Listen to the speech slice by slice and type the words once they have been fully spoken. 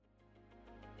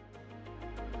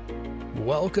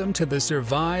Welcome to the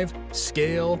Survive,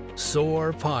 Scale,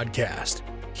 Soar podcast.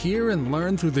 Hear and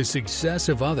learn through the success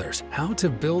of others how to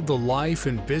build the life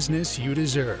and business you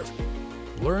deserve.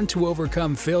 Learn to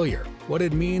overcome failure, what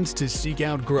it means to seek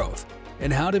out growth,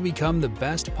 and how to become the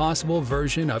best possible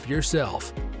version of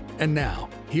yourself. And now,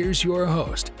 here's your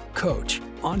host, coach,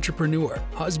 entrepreneur,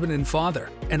 husband and father,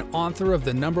 and author of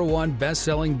the #1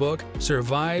 best-selling book,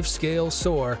 Survive, Scale,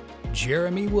 Soar,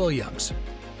 Jeremy Williams.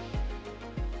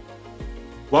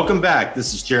 Welcome back.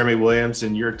 This is Jeremy Williams,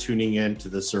 and you're tuning in to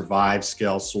the Survive,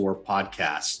 Scale, Soar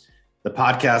podcast, the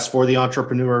podcast for the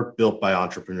entrepreneur built by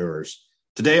entrepreneurs.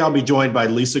 Today, I'll be joined by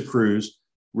Lisa Cruz,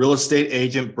 real estate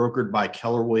agent brokered by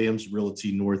Keller Williams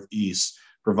Realty Northeast,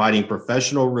 providing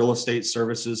professional real estate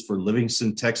services for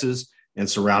Livingston, Texas, and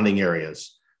surrounding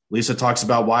areas. Lisa talks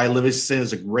about why Livingston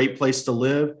is a great place to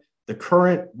live, the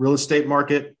current real estate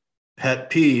market, pet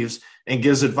peeves, and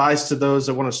gives advice to those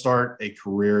that want to start a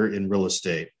career in real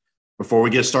estate. Before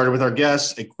we get started with our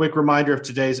guests, a quick reminder: if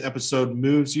today's episode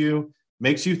moves you,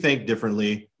 makes you think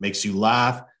differently, makes you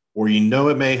laugh, or you know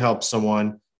it may help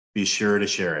someone, be sure to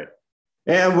share it.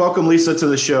 And welcome, Lisa, to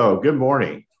the show. Good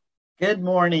morning. Good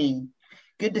morning.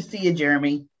 Good to see you,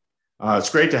 Jeremy.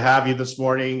 It's great to have you this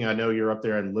morning. I know you're up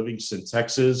there in Livingston,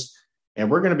 Texas,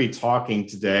 and we're going to be talking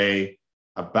today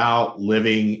about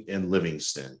living in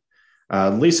Livingston.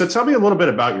 Lisa, tell me a little bit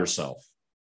about yourself.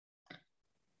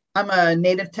 I'm a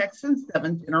native Texan,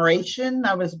 7th generation.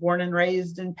 I was born and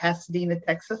raised in Pasadena,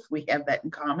 Texas. We have that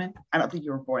in common. I don't think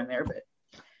you were born there, but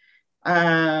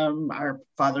our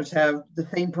fathers have the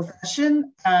same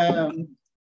profession.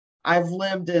 I've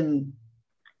lived in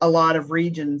a lot of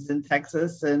regions in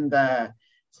Texas and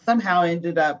somehow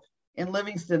ended up in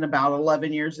Livingston about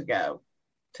 10 years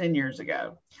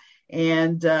ago.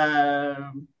 And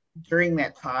during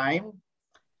that time,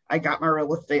 I got my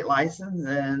real estate license,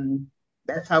 and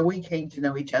that's how we came to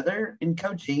know each other in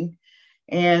coaching.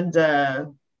 And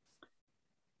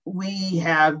we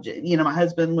have, my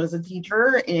husband was a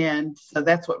teacher, and so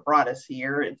that's what brought us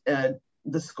here at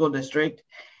the school district.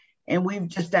 And we've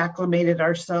just acclimated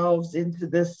ourselves into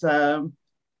this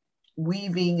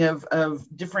weaving of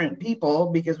different people,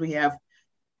 because we have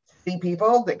city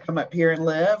people that come up here and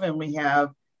live, and we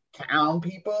have town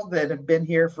people that have been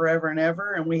here forever and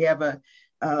ever, and we have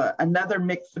another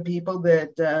mix of people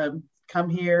that come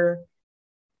here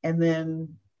and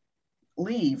then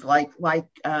leave, like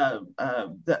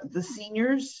the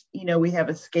seniors. We have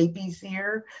escapees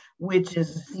here, which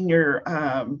is a senior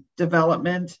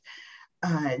development.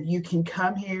 You can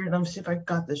come here. Let me see if I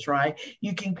got this right.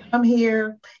 You can come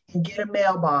here and get a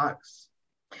mailbox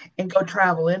and go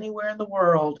travel anywhere in the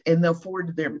world, and they'll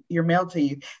forward your mail to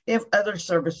you. They have other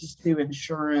services too,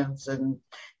 insurance and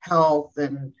health,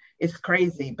 and it's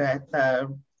crazy. But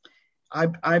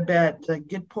I bet a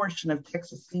good portion of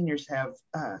Texas seniors have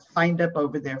signed up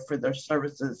over there for their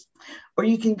services. Or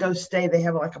you can go stay. They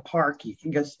have like a park. You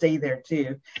can go stay there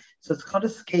too. So it's called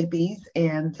Escapees,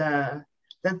 and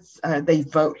that's they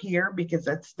vote here because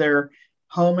that's their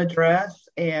home address,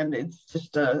 and it's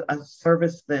just a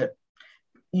service that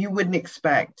you wouldn't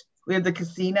expect. We have the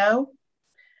casino,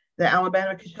 the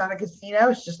Alabama Coachella Casino.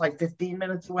 It's just like 15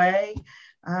 minutes away.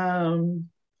 And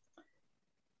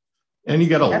you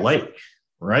got a lake,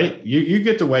 right? You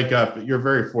get to wake up. You're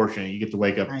very fortunate. You get to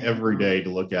wake up every day to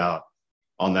look out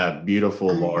on that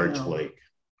beautiful, large lake.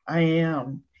 I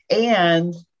am.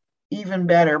 And even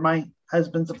better, my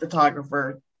husband's a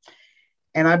photographer.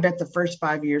 And I bet the first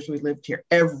 5 years we lived here,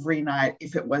 every night,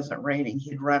 if it wasn't raining,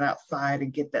 he'd run outside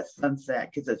and get that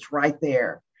sunset, because it's right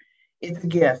there. It's a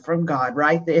gift from God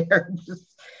right there.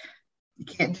 Just, you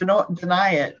can't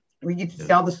deny it. We get to see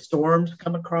all the storms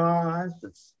come across.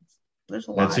 There's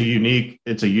a lot.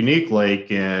 It's a unique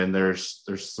lake, and there's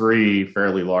 3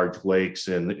 fairly large lakes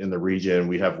in the region.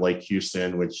 We have Lake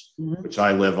Houston, which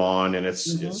I live on, and it's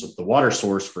the water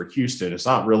source for Houston. It's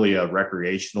not really a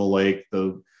recreational lake,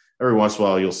 though. Every once in a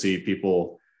while, you'll see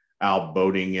people out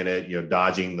boating in it,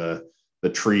 dodging the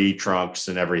tree trunks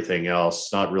and everything else.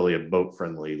 It's not really a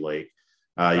boat-friendly lake.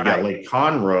 You got Lake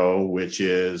Conroe, which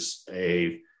is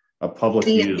a public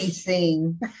use.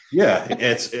 Yeah,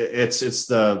 it's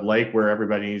the lake where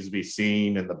everybody needs to be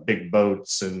seen, and the big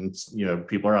boats, and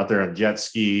people are out there on jet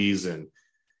skis and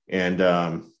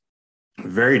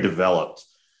very developed.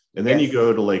 And then you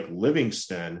go to Lake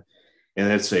Livingston, and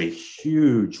it's a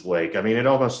huge lake. I mean, it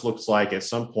almost looks like at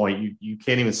some point you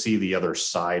can't even see the other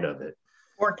side of it.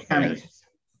 4 counties.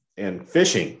 And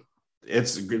fishing.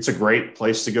 It's a great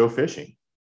place to go fishing.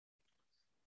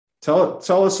 Tell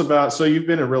us about, so you've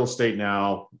been in real estate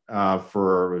now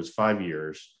for 5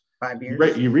 years. 5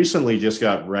 years. You recently just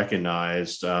got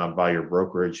recognized by your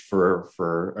brokerage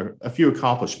for a few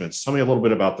accomplishments. Tell me a little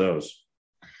bit about those.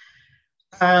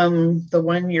 The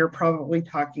one you're probably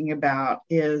talking about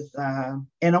is an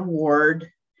award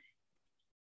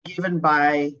given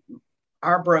by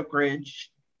our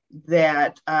brokerage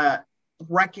that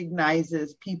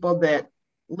recognizes people that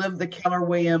live the Keller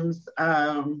Williams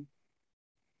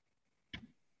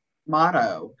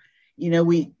motto. You know,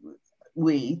 we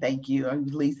thank you,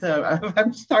 Lisa.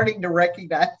 I'm starting to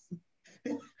recognize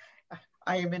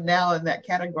I am now in that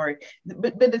category,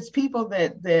 but it's people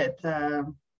that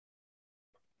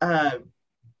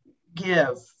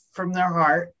give from their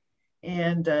heart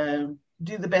and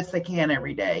do the best they can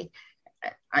every day.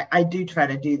 I do try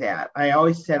to do that. I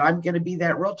always said I'm going to be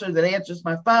that realtor that answers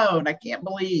my phone. I can't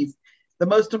believe the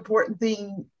most important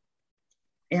thing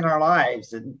in our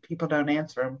lives, and people don't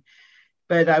answer them.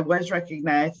 But I was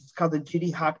recognized. It's called the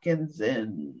Judy Hopkins,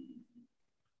 and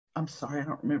I'm sorry, I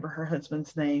don't remember her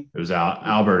husband's name. It was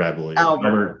Albert, I believe.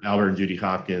 Albert and Judy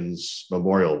Hopkins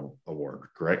Memorial Award,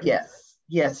 correct?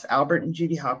 Yes, Albert and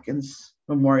Judy Hopkins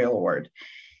Memorial Award.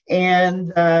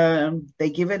 And they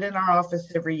give it in our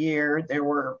office every year. There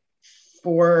were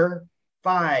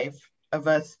 5 of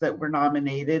us that were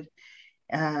nominated.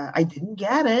 I didn't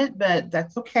get it, but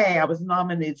that's okay. I was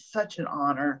nominated. Such an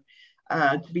honor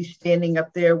to be standing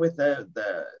up there with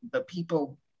the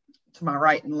people to my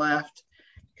right and left,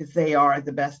 because they are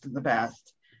the best of the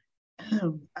best.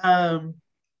 I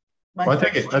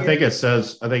think it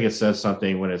says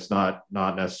something when it's not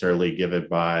necessarily given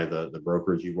by the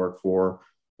brokerage you work for.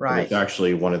 Right. It's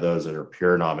actually one of those that are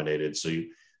peer nominated. So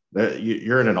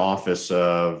you're in an office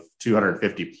of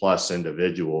 250 plus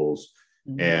individuals,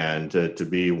 mm-hmm. and to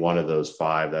be one of those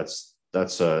 5, that's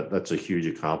a huge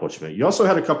accomplishment. You also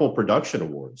had a couple of production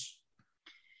awards.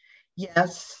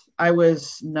 Yes, I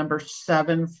was number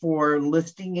 7 for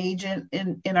listing agent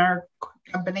in our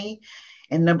company,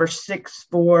 and number 6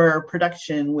 for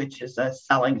production, which is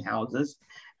selling houses,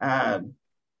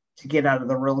 to get out of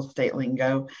the real estate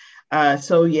lingo.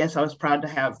 So yes, I was proud to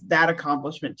have that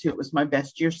accomplishment too. It was my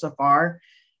best year so far.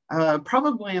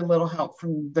 Probably a little help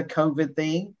from the COVID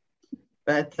thing,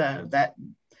 but that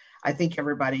I think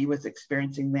everybody was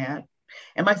experiencing that.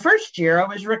 And my first year, I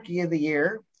was Rookie of the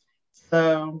Year.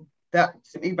 So that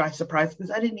took me by surprise,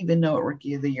 because I didn't even know what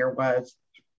Rookie of the Year was.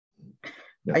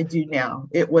 Yeah. I do now.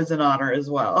 It was an honor as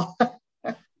well.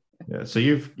 Yeah. So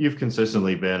you've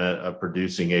consistently been a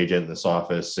producing agent in this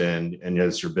office, and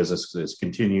as your business has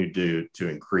continued to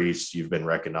increase, you've been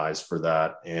recognized for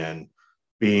that. And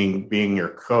being your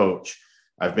coach,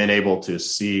 I've been able to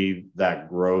see that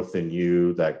growth in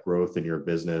you, that growth in your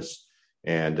business.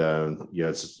 And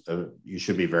you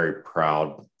should be very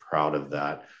proud of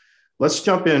that. Let's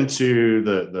jump into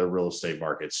the real estate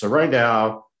market. So right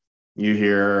now, you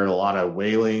hear a lot of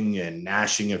wailing and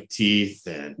gnashing of teeth,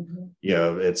 and mm-hmm.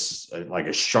 It's like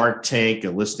a Shark Tank. A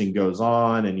listing goes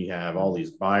on, and you have all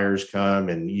these buyers come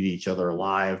and eat each other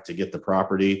alive to get the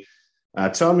property.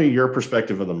 Tell me your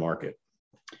perspective of the market.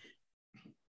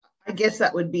 I guess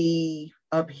that would be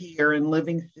up here in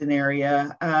Livingston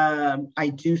area. I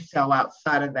do sell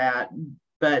outside of that,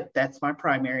 but that's my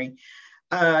primary.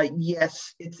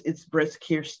 Yes, it's brisk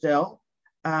here still.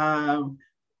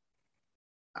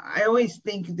 I always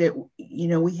think that,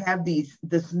 we have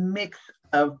this mix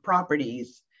of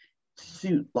properties to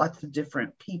suit lots of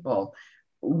different people.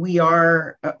 We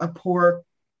are a poor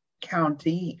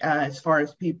county as far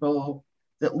as people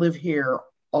that live here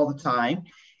all the time.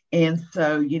 And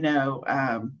so,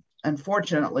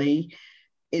 unfortunately,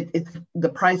 it's the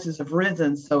prices have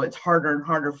risen, so it's harder and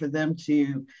harder for them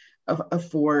to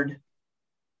afford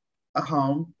a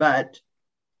home. But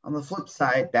on the flip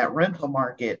side, that rental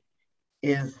market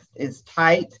is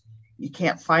tight. You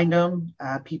can't find them.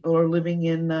 People are living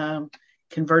in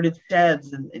converted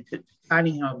sheds and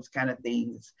tiny homes kind of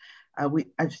things.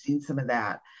 I've seen some of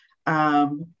that.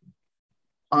 On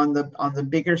the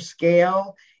bigger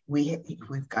scale,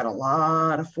 we've got a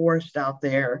lot of forest out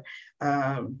there.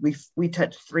 We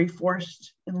touch 3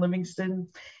 forests in Livingston,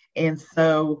 and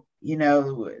so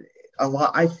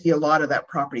I see a lot of that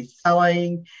property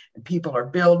selling, and people are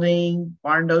building.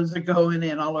 Barns are going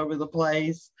in all over the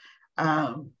place.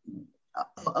 A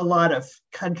lot of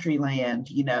country land,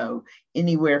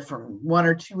 anywhere from 1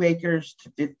 or 2 acres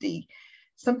to 50.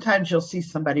 Sometimes you'll see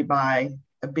somebody buy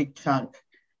a big chunk.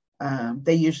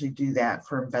 They usually do that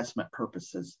for investment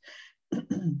purposes.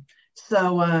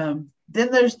 So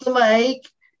then there's the lake.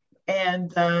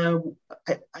 And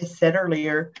I said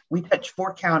earlier, we touch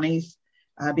 4 counties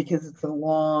because it's a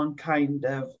long kind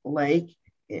of lake.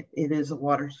 It is a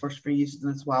water source for use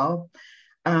as well.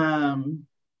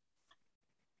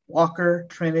 Walker,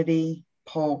 Trinity,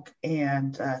 Polk,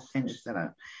 and San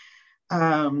Jacinto.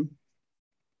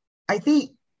 I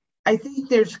think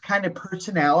there's kind of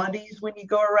personalities when you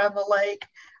go around the lake.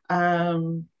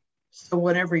 So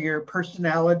whatever your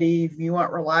personality, if you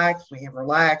want relaxed, we have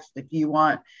relaxed. If you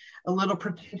want a little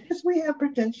pretentious, we have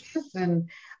pretentious, and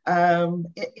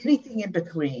anything in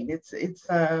between.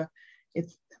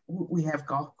 We have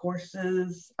golf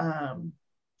courses.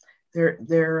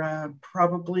 They're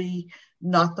probably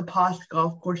not the posh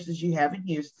golf courses you have in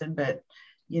Houston, but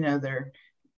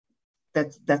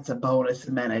that's a bonus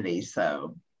amenity.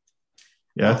 So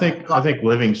yeah, I think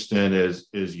Livingston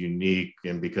is unique,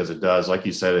 and because it does, like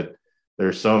you said,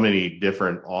 there's so many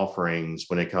different offerings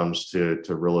when it comes to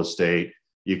real estate.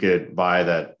 You could buy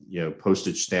that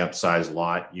postage stamp size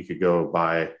lot. You could go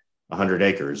buy 100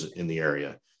 acres in the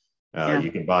area.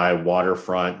 You could buy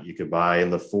waterfront. You could buy in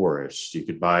the forest. You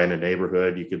could buy in a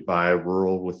neighborhood. You could buy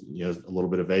rural with a little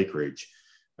bit of acreage.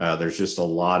 There's just a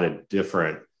lot of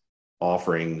different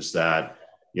offerings that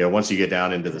once you get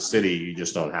down into the city, you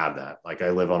just don't have that. Like I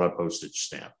live on a postage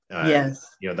stamp. Yes.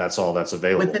 That's all that's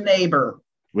available.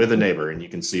 With a neighbor, and you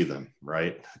can see them,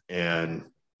 right? And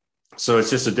so it's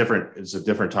just a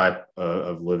different type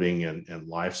of living and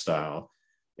lifestyle.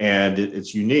 And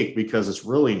it's unique because it's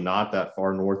really not that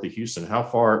far north of Houston. How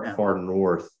far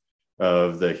north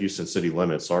of the Houston city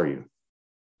limits are you?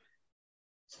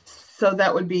 So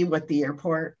that would be what the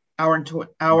airport, hour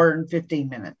and 15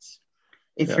 minutes.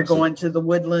 If you're going to the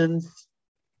Woodlands,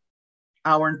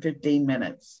 hour and 15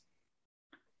 minutes.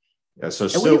 Yeah, so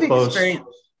still close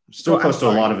to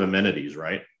a lot of amenities,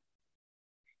 right?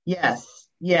 Yes.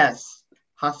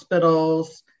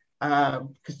 Hospitals,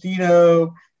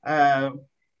 casino.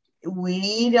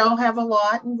 We don't have a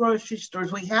lot in grocery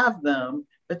stores. We have them,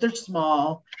 but they're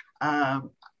small. I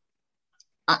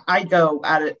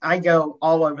go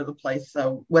all over the place.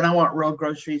 So when I want real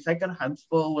groceries, I go to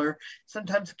Huntsville or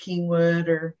sometimes Kingwood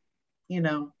or,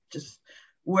 just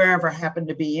wherever I happen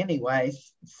to be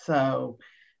anyways. So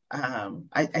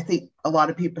I think a lot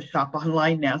of people shop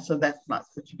online now, so that's not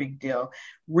such a big deal.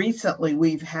 Recently,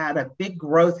 we've had a big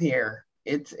growth here.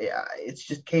 It's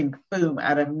just came boom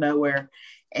out of nowhere.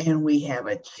 And we have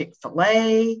a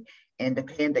Chick-fil-A and a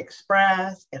Panda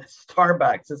Express and a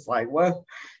Starbucks. It's like, whoa,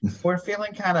 we're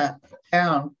feeling kind of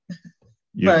down.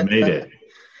 You've made it.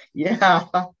 Yeah.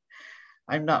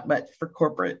 I'm not much for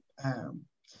corporate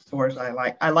stores.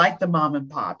 I like the mom and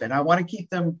pop, and I want to keep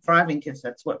them thriving because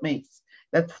that's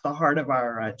the heart of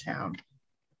our town.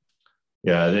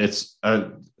 Yeah,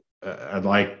 I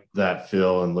like that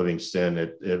feel in Livingston.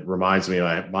 It reminds me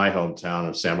of my hometown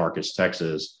of San Marcos,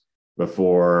 Texas,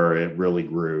 before it really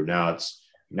grew. Now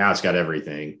it's got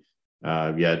everything.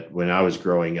 Yet when I was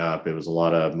growing up, it was a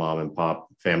lot of mom and pop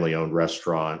family owned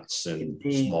restaurants and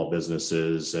small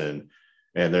businesses. And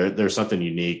there's something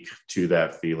unique to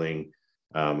that feeling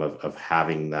of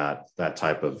having that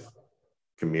type of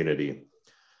community.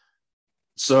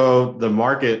 So the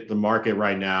market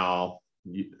right now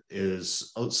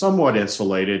is somewhat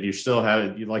insulated. You still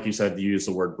have, like you said, you use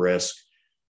the word brisk,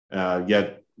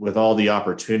 yet with all the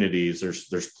opportunities,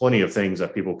 there's plenty of things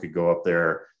that people could go up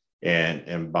there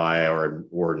and buy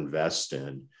or invest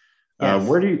in. Yes.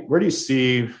 Where do you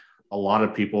see a lot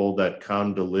of people that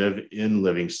come to live in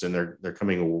Livingston? They're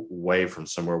coming away from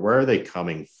somewhere. Where are they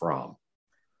coming from?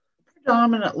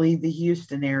 Predominantly the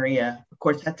Houston area. Of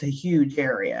course, that's a huge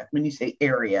area. When you say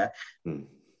area,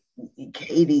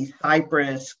 Katy,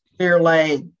 Cypress, Clear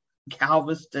Lake,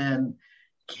 Galveston,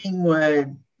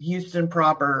 Kingwood, Houston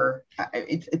proper,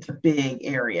 it's a big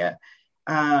area.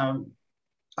 I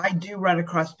do run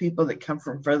across people that come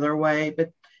from further away,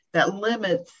 but that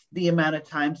limits the amount of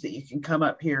times that you can come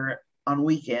up here on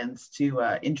weekends to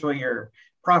enjoy your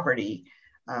property.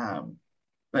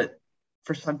 But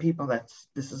for some people,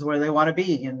 this is where they want to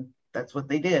be, and that's what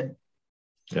they did.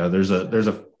 Yeah, there's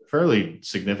a fairly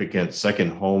significant second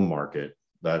home market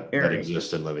that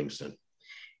exists in Livingston,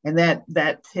 and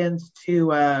that tends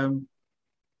to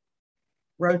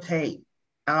rotate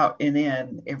out and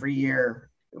in every year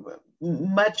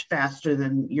much faster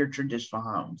than your traditional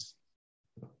homes.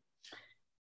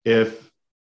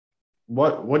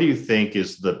 What do you think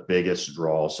is the biggest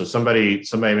draw? So somebody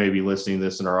may be listening to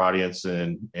this in our audience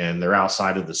and they're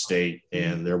outside of the state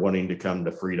and they're wanting to come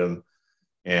to Freedom,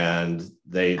 and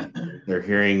they're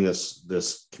hearing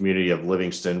this community of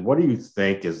Livingston. What do you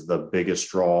think is the biggest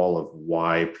draw of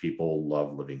why people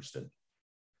love Livingston?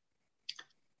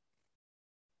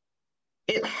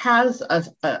 It has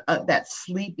that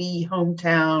sleepy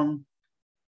hometown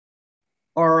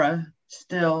aura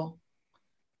still.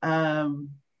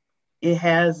 It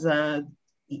has,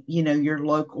 your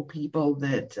local people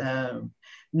that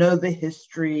know the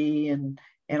history and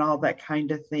all that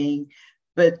kind of thing.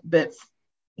 But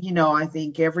I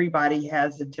think everybody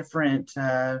has a different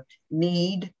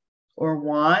need or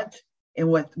want, and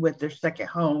what their second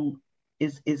home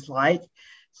is like.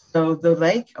 So the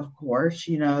lake, of course,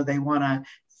 they want to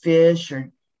fish,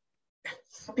 or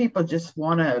some people just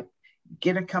want to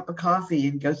get a cup of coffee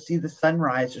and go see the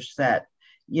sunrise or set,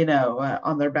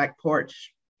 on their back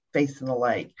porch facing the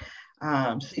lake.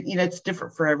 So, it's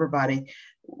different for everybody.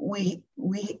 We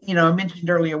I mentioned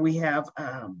earlier, we have,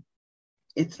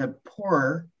 it's a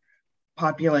poorer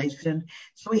population.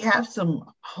 So we have some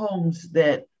homes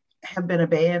that have been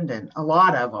abandoned, a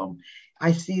lot of them.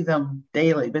 I see them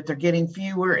daily, but they're getting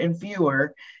fewer and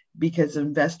fewer because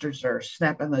investors are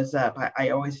snapping those up. I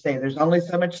always say there's only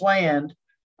so much land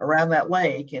around that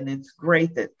lake, and it's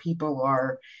great that people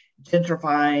are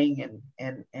gentrifying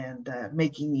and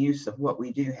making use of what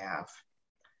we do have.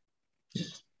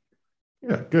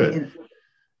 Yeah, good.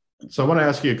 So I want to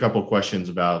ask you a couple of questions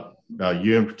about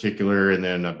you in particular, and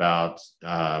then about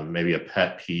maybe a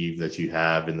pet peeve that you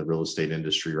have in the real estate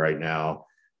industry right now.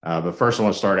 But first, I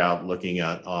want to start out looking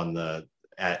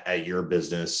at your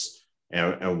business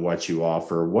and what you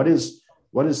offer. What is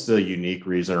the unique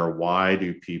reason, or why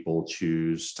do people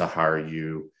choose to hire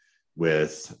you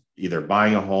with either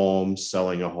buying a home,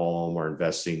 selling a home, or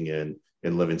investing in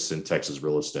Livingston, Texas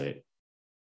real estate?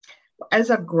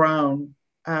 As I've grown,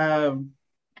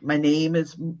 my name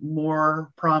is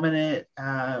more prominent.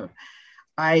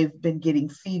 I've been getting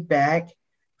feedback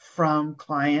from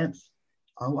clients.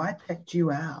 Oh, I checked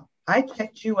you out. I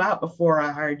checked you out before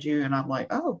I hired you. And I'm like,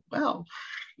 oh, well,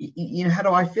 how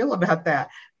do I feel about that?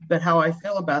 But how I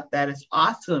feel about that is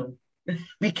awesome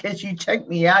because you checked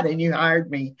me out and you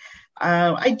hired me.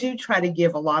 I do try to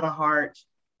give a lot of heart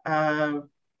and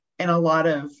a lot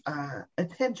of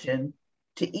attention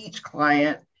to each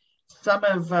client.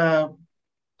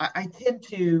 I tend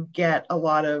to get a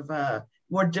lot of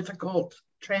more difficult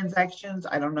transactions.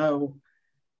 I don't know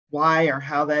why or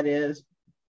how that is,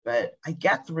 but I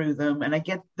get through them, and I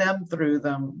get them through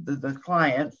them, the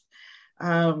clients,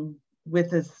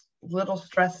 with as little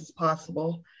stress as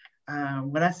possible.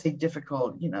 When I say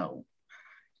difficult,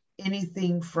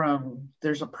 anything from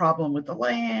there's a problem with the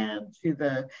land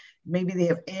to maybe they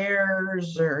have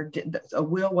errors, or a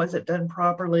will wasn't done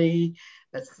properly,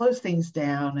 that slows things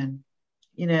down.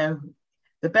 And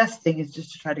the best thing is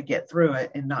just to try to get through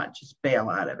it and not just bail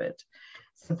out of it.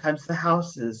 Sometimes the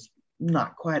house is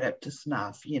not quite up to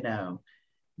snuff,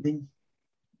 then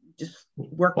just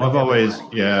work. Well, I've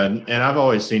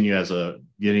always seen you as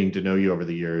getting to know you over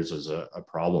the years as a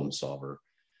problem solver.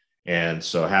 And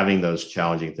so having those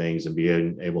challenging things and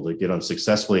being able to get them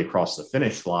successfully across the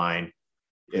finish line,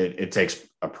 it takes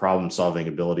a problem solving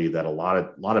ability that a lot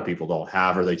of people don't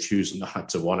have, or they choose not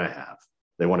to want to have.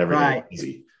 They want everything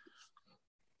easy.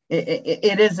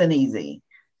 It isn't easy.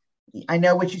 I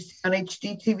know what you see on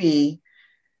HGTV,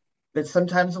 but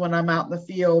sometimes when I'm out in the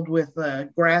field with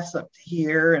grass up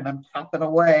here and I'm chopping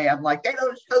away, I'm like, they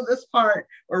don't show this part,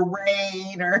 or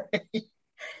rain, or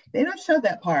they don't show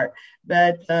that part.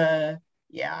 But I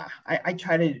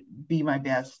try to be my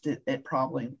best at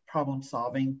problem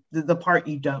solving, the part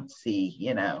you don't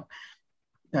see,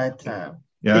 But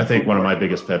I think one of my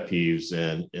biggest pet peeves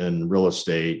in real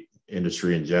estate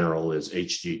industry in general is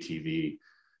HGTV.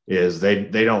 Is they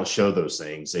don't show those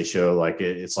things. They show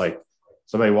it's like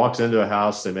somebody walks into a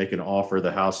house, they make an offer,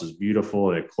 the house is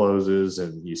beautiful, and it closes,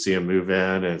 and you see them move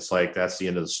in, and it's like that's the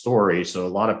end of the story. So a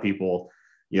lot of people,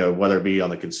 whether it be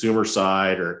on the consumer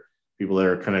side or people that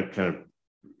are kind of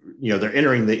they're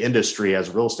entering the industry as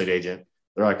a real estate agent,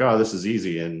 they're like, oh, this is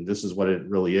easy, and this is what it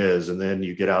really is. And then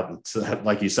you get out into that,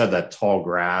 like you said, that tall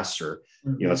grass, or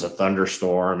it's a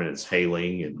thunderstorm and it's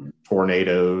hailing and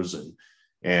tornadoes,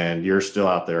 and you're still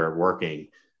out there working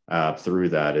through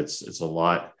that. It's a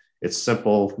lot. It's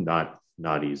simple, not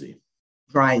easy.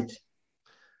 Right.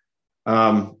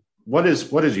 What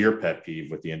is your pet peeve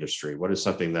with the industry? What is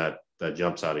something that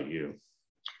jumps out at you?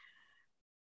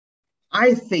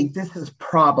 I think this is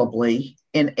probably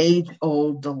an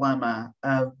age-old dilemma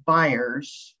of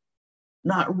buyers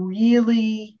not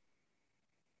really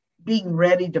being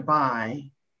ready to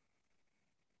buy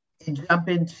and jump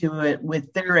into it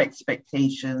with their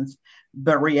expectations,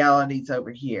 but reality's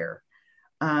over here.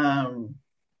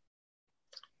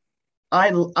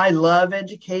 I love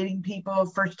educating people,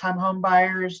 first-time home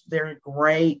buyers. They're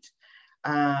great.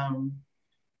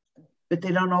 But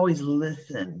they don't always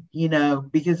listen,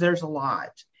 because there's a lot.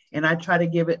 And I try to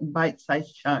give it in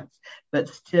bite-sized chunks, but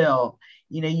still,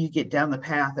 you get down the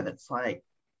path and it's like,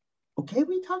 okay,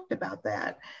 we talked about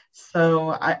that. So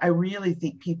I really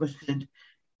think people should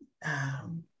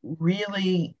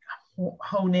really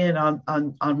hone in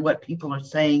on what people are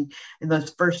saying in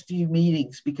those first few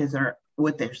meetings, because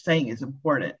what they're saying is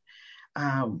important.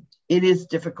 It is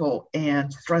difficult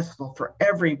and stressful for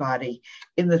everybody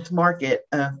in this market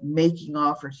of making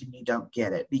offers and you don't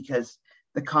get it because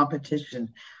the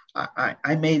competition.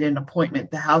 I made an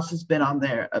appointment. The house has been on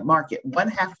their market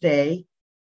 1/2 day.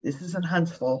 This is in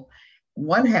Huntsville,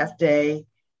 1/2 day.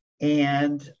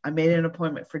 And I made an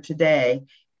appointment for today.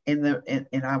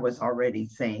 And I was already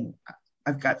saying,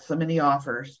 I've got so many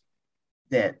offers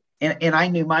that, and I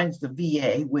knew mine's the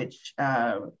VA, which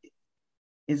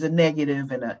is a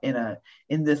negative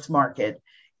in this market.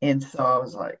 And so I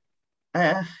was like,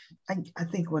 I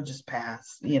think we'll just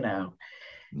pass,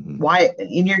 Mm-hmm. Why?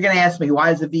 And you're going to ask me,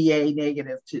 why is a VA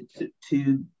negative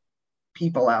to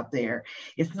people out there?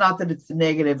 It's not that it's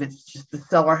negative. It's just the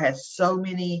seller has so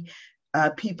many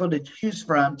people to choose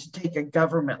from to take a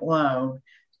government loan.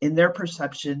 In their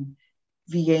perception,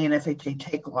 VA and FHA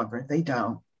take longer. They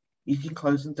don't. You can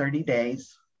close in 30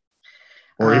 days.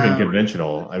 Or even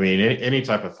conventional. I mean, any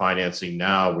type of financing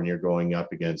now, when you're going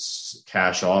up against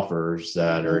cash offers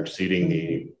that are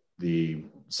exceeding the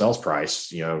sales price,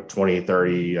 20,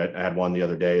 30. I had one the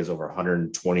other day is over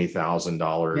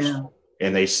 $120,000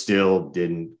 and they still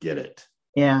didn't get it.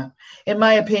 Yeah. In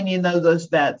my opinion, though, those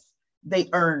vets, they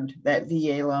earned that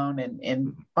VA loan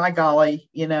and by golly,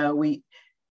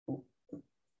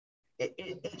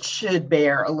 it should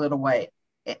bear a little weight.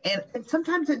 And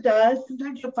sometimes it does.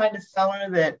 Sometimes you'll find a seller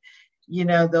that,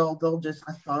 they'll just,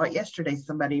 I saw it yesterday.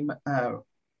 Somebody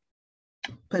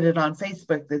put it on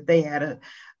Facebook that they had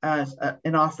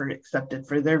an offer accepted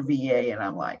for their VA. And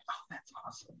I'm like, oh, that's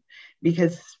awesome.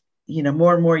 Because,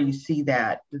 more and more you see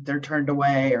that they're turned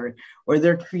away or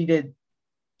they're treated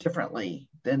differently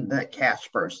than the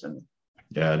cash person.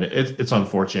 Yeah, and it's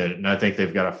unfortunate. And I think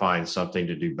they've got to find something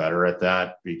to do better at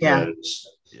that because,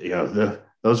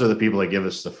 those are the people that give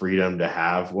us the freedom to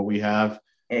have what we have.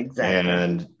 Exactly.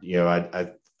 And,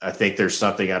 I think there's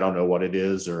something, I don't know what it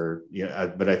is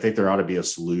but I think there ought to be a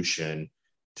solution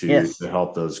to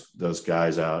help those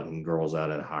guys out and girls out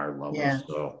at a higher level. Yeah.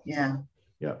 So,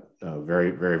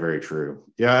 very, very, very true.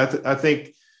 Yeah. I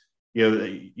think,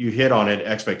 you hit on it,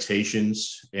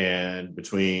 expectations and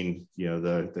between,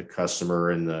 the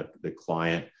customer and the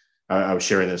client. I was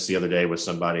sharing this the other day with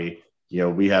somebody.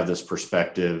 We have this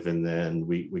perspective and then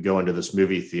we go into this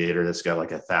movie theater that's got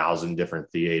like 1,000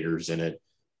 different theaters in it.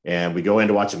 And we go in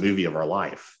to watch a movie of our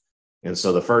life. And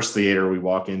so the first theater we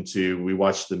walk into, we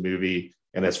watch the movie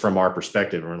and it's from our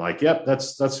perspective. And we're like, yep,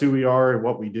 that's who we are and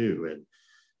what we do.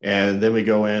 And then we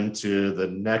go into the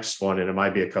next one and it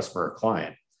might be a customer or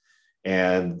client.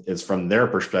 And it's from their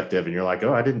perspective. And you're like,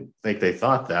 oh, I didn't think they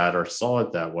thought that or saw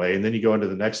it that way. And then you go into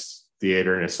the next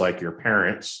theater and it's like your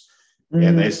parents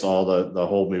and they saw the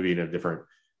whole movie in a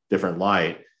different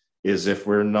light. Is if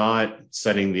we're not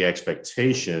setting the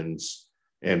expectations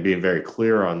and being very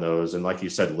clear on those. And like you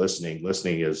said, listening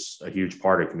is a huge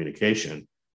part of communication.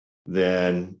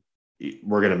 Then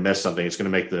we're going to miss something. It's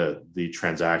going to make the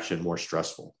transaction more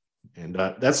stressful. And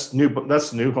that's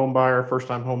new home buyer, first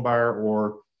time home buyer,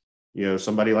 or,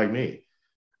 somebody like me,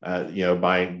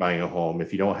 buying a home.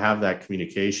 If you don't have that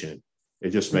communication, it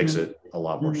just makes it a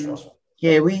lot more stressful.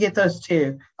 Yeah, we get those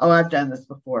too. Oh, I've done this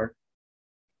before.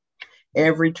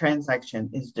 Every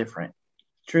transaction is different.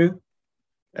 True?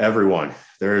 Everyone.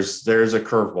 There's a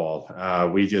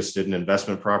curveball. We just did an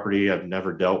investment property. I've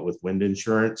never dealt with wind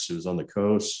insurance. It was on the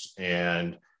coast.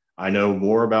 And I know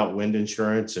more about wind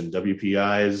insurance and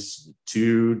WPI's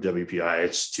 2,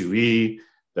 WPI's 2E,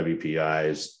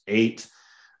 WPI's 8.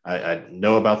 I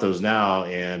know about those now.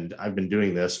 And I've been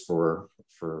doing this for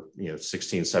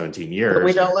 16, 17 years. But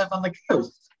we don't live on the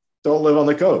coast. Don't live on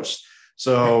the coast.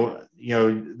 So,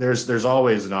 there's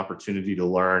always an opportunity to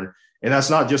learn. And that's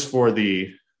not just for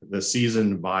the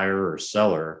seasoned buyer or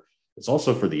seller. It's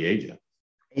also for the agent.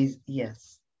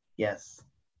 Yes. Yeah.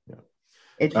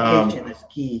 Education is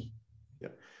key. Yeah.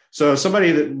 So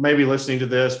somebody that may be listening to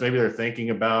this, maybe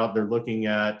they're looking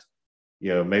at,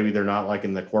 maybe they're not like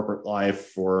in the corporate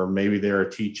life, or maybe they're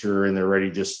a teacher and they're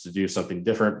ready just to do something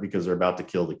different because they're about to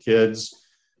kill the kids.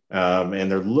 And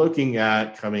they're looking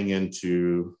at coming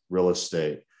into real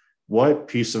estate. What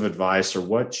piece of advice or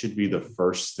what should be the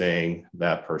first thing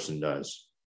that person does?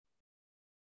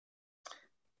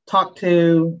 Talk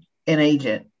to an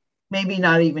agent, maybe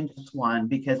not even just one,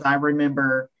 because I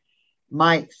remember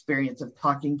my experience of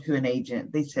talking to an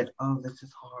agent. They said, oh, this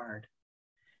is hard.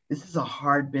 This is a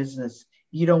hard business.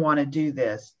 You don't want to do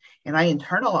this. And I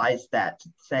internalized that to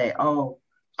say, oh,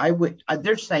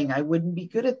 they're saying I wouldn't be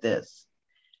good at this.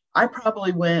 I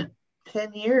probably went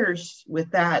 10 years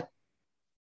with that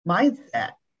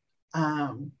mindset.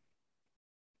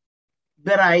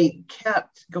 But I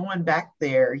kept going back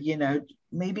there,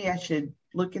 maybe I should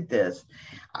look at this.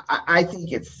 I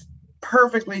think it's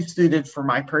perfectly suited for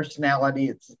my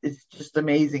personality. It's just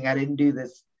amazing. I didn't do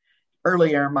this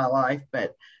earlier in my life,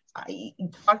 but I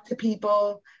talk to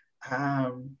people,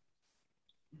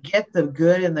 get the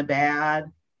good and the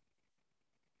bad,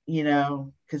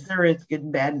 because there is good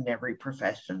and bad in every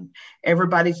profession.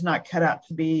 Everybody's not cut out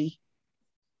to be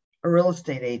a real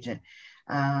estate agent.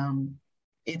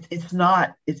 It's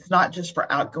not just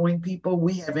for outgoing people.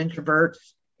 We have introverts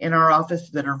in our office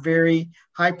that are very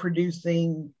high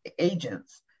producing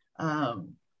agents.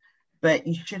 But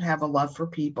you should have a love for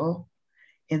people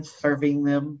and serving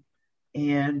them.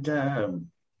 And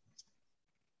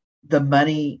the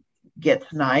money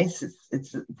gets nice.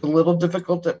 It's a little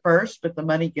difficult at first, but the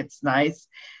money gets nice.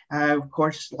 Of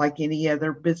course, like any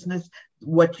other business,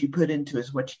 what you put into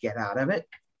is what you get out of it.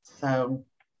 So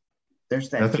there's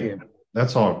that too.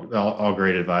 That's all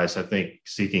great advice. I think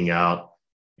seeking out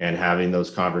and having those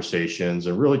conversations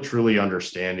and really truly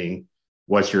understanding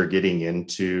what you're getting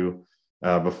into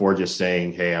before just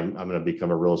saying, hey, I'm going to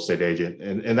become a real estate agent.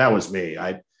 And that was me.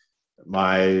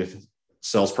 My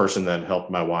salesperson that helped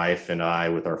my wife and I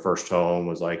with our first home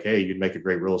was like, hey, you'd make a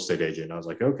great real estate agent. And I was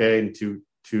like, okay. And two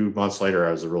months later,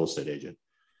 I was a real estate agent.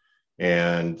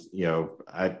 And,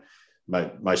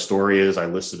 my story is I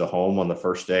listed a home on the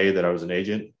first day that I was an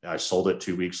agent. I sold it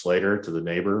 2 weeks later to the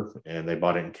neighbor, and they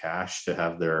bought it in cash to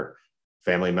have their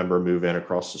family member move in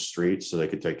across the street so they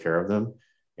could take care of them.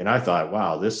 And I thought,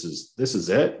 wow, this is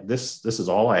it. This is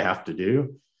all I have to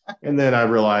do. And then I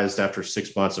realized after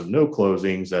 6 months of no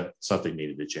closings that something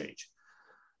needed to change.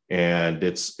 And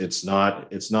it's a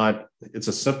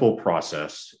simple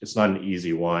process. It's not an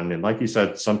easy one. And like you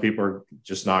said, some people are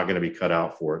just not going to be cut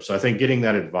out for it. So I think getting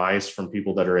that advice from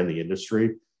people that are in the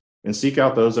industry and seek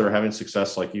out those that are having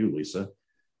success like you, Lisa,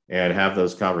 and have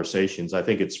those conversations. I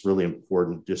think it's really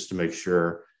important just to make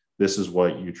sure this is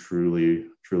what you truly,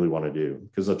 truly want to do,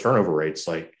 because the turnover rate's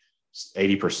like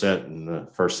 80% in the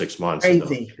first 6 months.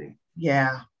 Crazy.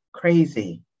 Yeah.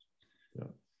 Crazy.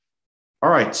 All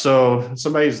right. So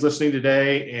somebody's listening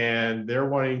today and they're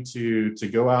wanting to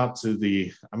go out to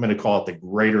I'm going to call it the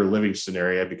greater Livingston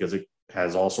area because it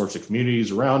has all sorts of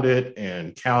communities around it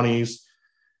and counties.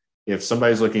 If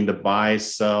somebody's looking to buy,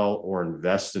 sell, or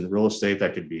invest in real estate,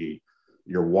 that could be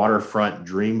your waterfront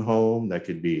dream home. That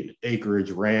could be an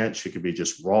acreage ranch. It could be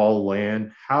just raw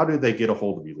land. How do they get a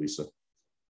hold of you, Lisa?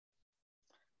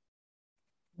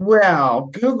 Well,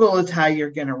 Google is how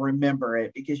you're going to remember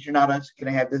it because you're not just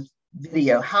going to have this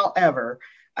video. However,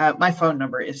 my phone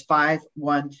number is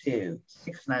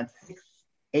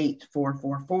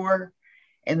 512-696-8444.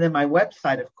 And then my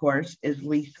website, of course, is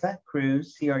Lisa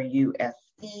Cruz, CRUSE,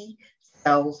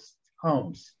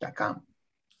 sellshomes.com.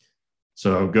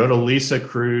 So go to Lisa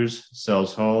Cruz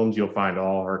Sells Homes. You'll find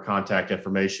all her contact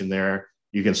information there.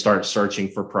 You can start searching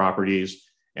for properties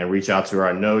and reach out to her.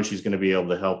 I know she's going to be able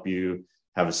to help you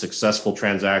have a successful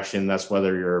transaction. That's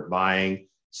whether you're buying,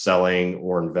 selling,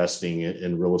 or investing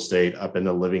in real estate up in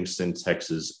the Livingston,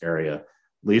 Texas area.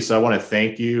 Lisa, I want to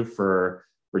thank you for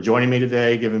joining me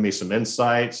today, giving me some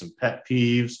insight, some pet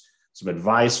peeves, some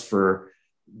advice for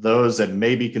those that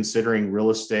may be considering real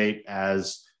estate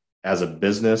as a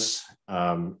business.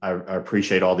 I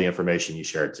appreciate all the information you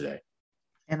shared today.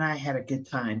 And I had a good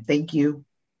time. Thank you.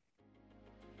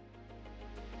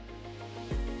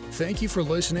 Thank you for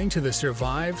listening to the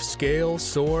Survive, Scale,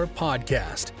 Soar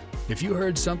podcast. If you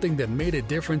heard something that made a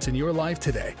difference in your life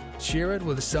today, share it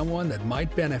with someone that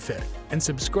might benefit and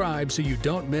subscribe so you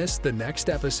don't miss the next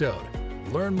episode.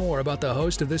 Learn more about the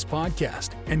host of this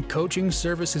podcast and coaching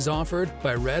services offered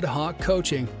by Red Hawk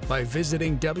Coaching by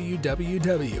visiting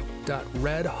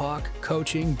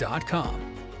www.redhawkcoaching.com.